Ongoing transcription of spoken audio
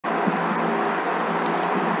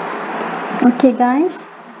Okay guys,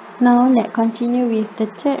 now let's continue with the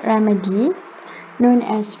third remedy known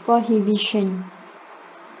as prohibition.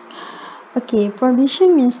 Okay,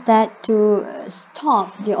 prohibition means that to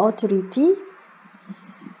stop the authority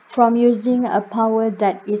from using a power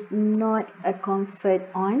that is not a conferred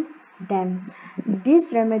on them.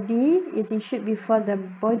 This remedy is issued before the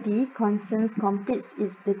body concerned completes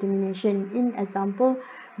its determination. In example,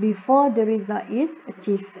 before the result is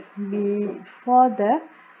achieved, before the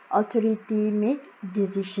authority make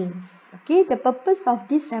decisions. Okay, the purpose of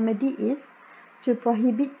this remedy is to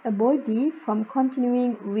prohibit a body from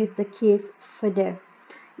continuing with the case further.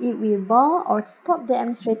 It will bar or stop the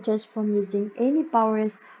administrators from using any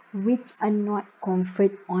powers which are not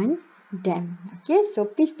conferred on them. Okay, so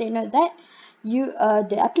please take note that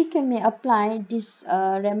the applicant may apply this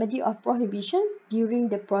remedy of prohibitions during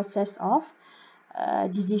the process of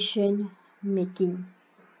decision making.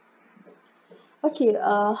 Okay,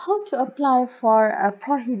 how to apply for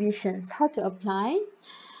prohibitions? How to apply?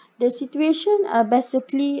 The situation are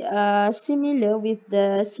basically similar with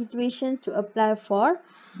the situation to apply for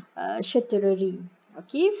statutory.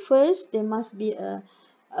 Okay, first there must be a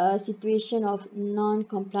situation of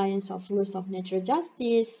non-compliance of rules of natural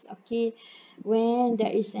justice. Okay, when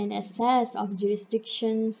there is an excess of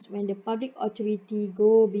jurisdictions, when the public authority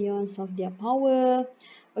go beyond of their power.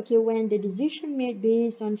 Okay, when the decision made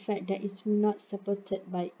based on fact that is not supported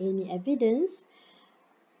by any evidence.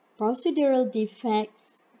 Procedural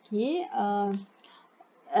defects. Okay,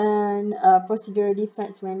 and procedural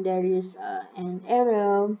defects when there is an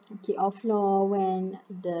error, okay, of law, when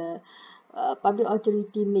the public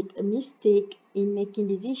authority make a mistake in making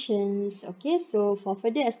decisions. Okay, so for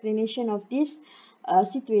further explanation of this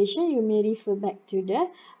situation, you may refer back to the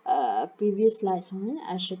previous slides on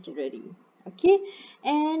statutory. Okay,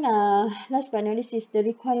 and last but not least is the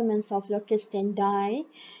requirements of locus standi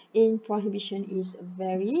in prohibition is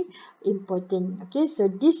very important. Okay, so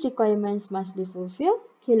these requirements must be fulfilled.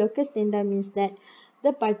 Okay, locus standi means that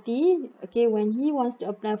the party, okay, when he wants to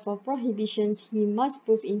apply for prohibitions, he must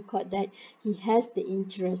prove in court that he has the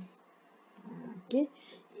interest, okay,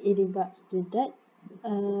 in regards to that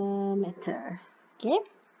matter. Okay.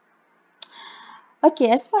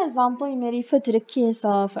 Okay, as for example, you may refer to the case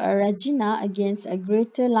of Regina against a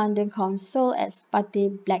Greater London Council as Parte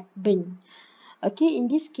Blackburn. Okay, in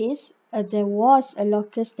this case, there was a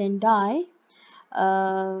locus standi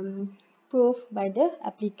proved by the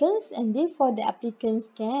applicants, and therefore the applicants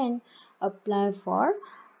can apply for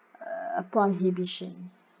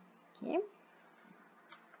prohibitions. Okay.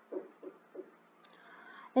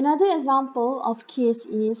 Another example of case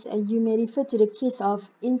is you may refer to the case of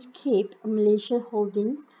Inchcape Malaysia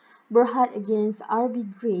Holdings Berhad against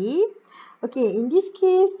RB Gray. Okay, in this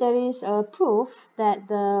case there is a proof that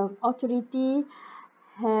the authority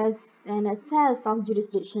has an excess of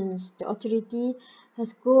jurisdictions. The authority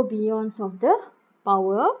has go beyond of the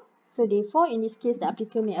power. So therefore, in this case, the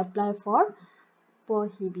applicant may apply for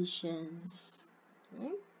prohibitions.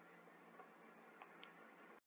 Okay.